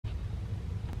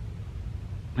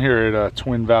here at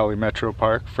Twin Valley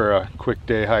MetroPark for a quick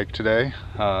day hike today.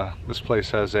 This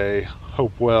place has a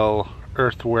Hopewell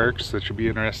earthworks that should be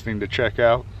interesting to check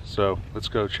out, so let's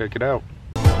go check it out.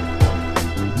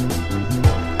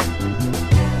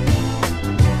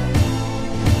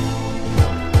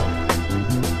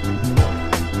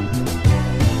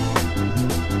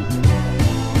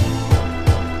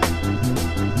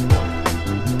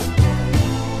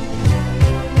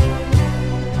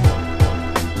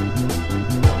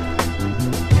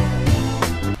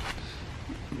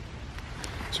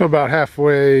 So about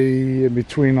halfway in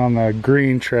between on the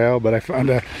green trail, but I found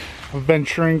a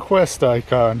venturing quest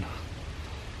icon.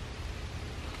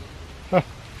 Huh.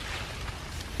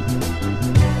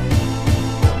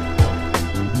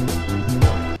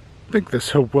 I think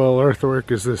this Hopewell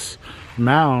earthwork is this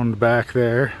mound back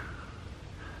there.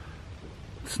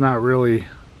 It's not really,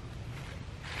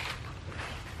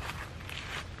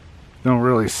 don't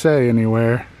really say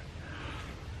anywhere.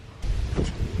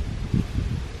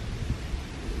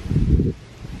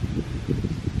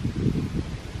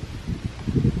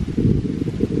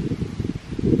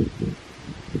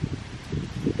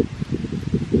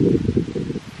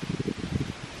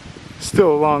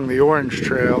 Still along the orange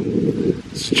trail.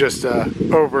 It's just a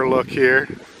overlook here.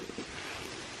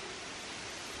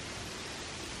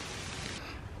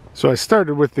 So I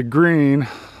started with the green.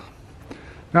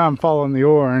 Now I'm following the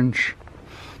orange.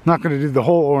 I'm not going to do the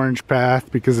whole orange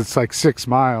path because it's like 6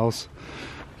 miles.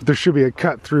 But there should be a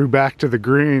cut through back to the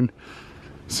green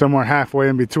somewhere halfway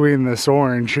in between this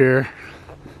orange here,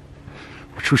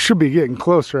 which we should be getting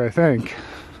closer, I think.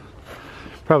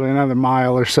 Probably another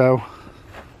mile or so.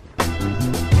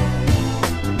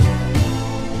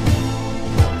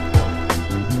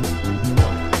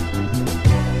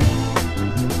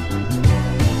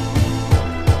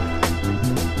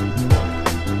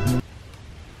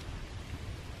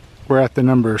 We're at the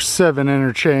number 7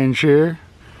 interchange here.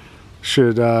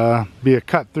 Should be a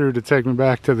cut through to take me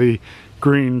back to the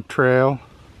green trail.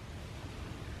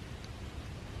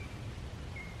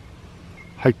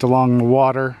 Hiked along the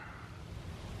water,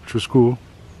 which was cool.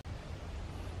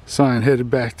 Sign headed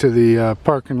back to the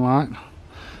parking lot.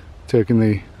 Taking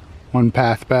the one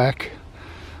path back,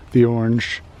 the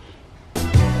orange.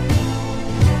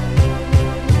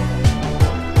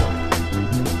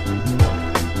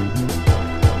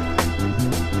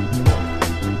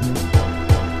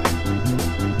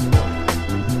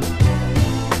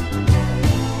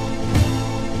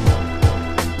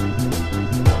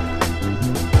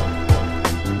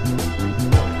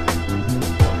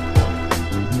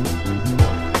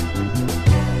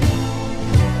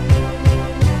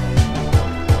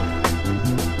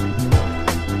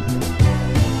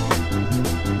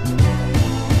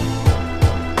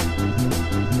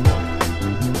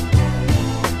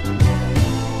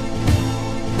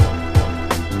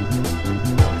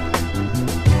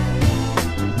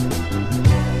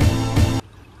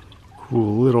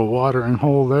 Cool little watering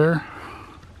hole there.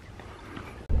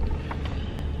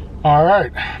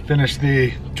 Alright, finished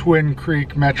the Twin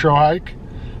Creek Metro hike.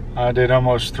 I did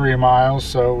almost 3 miles,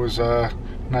 so it was a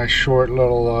nice short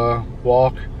little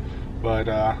walk, but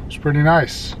it was pretty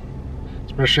nice.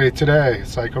 Especially today,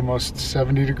 it's like almost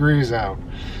 70 degrees out.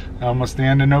 Almost the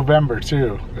end of November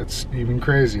too. It's even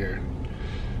crazier.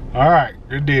 Alright,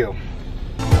 good deal.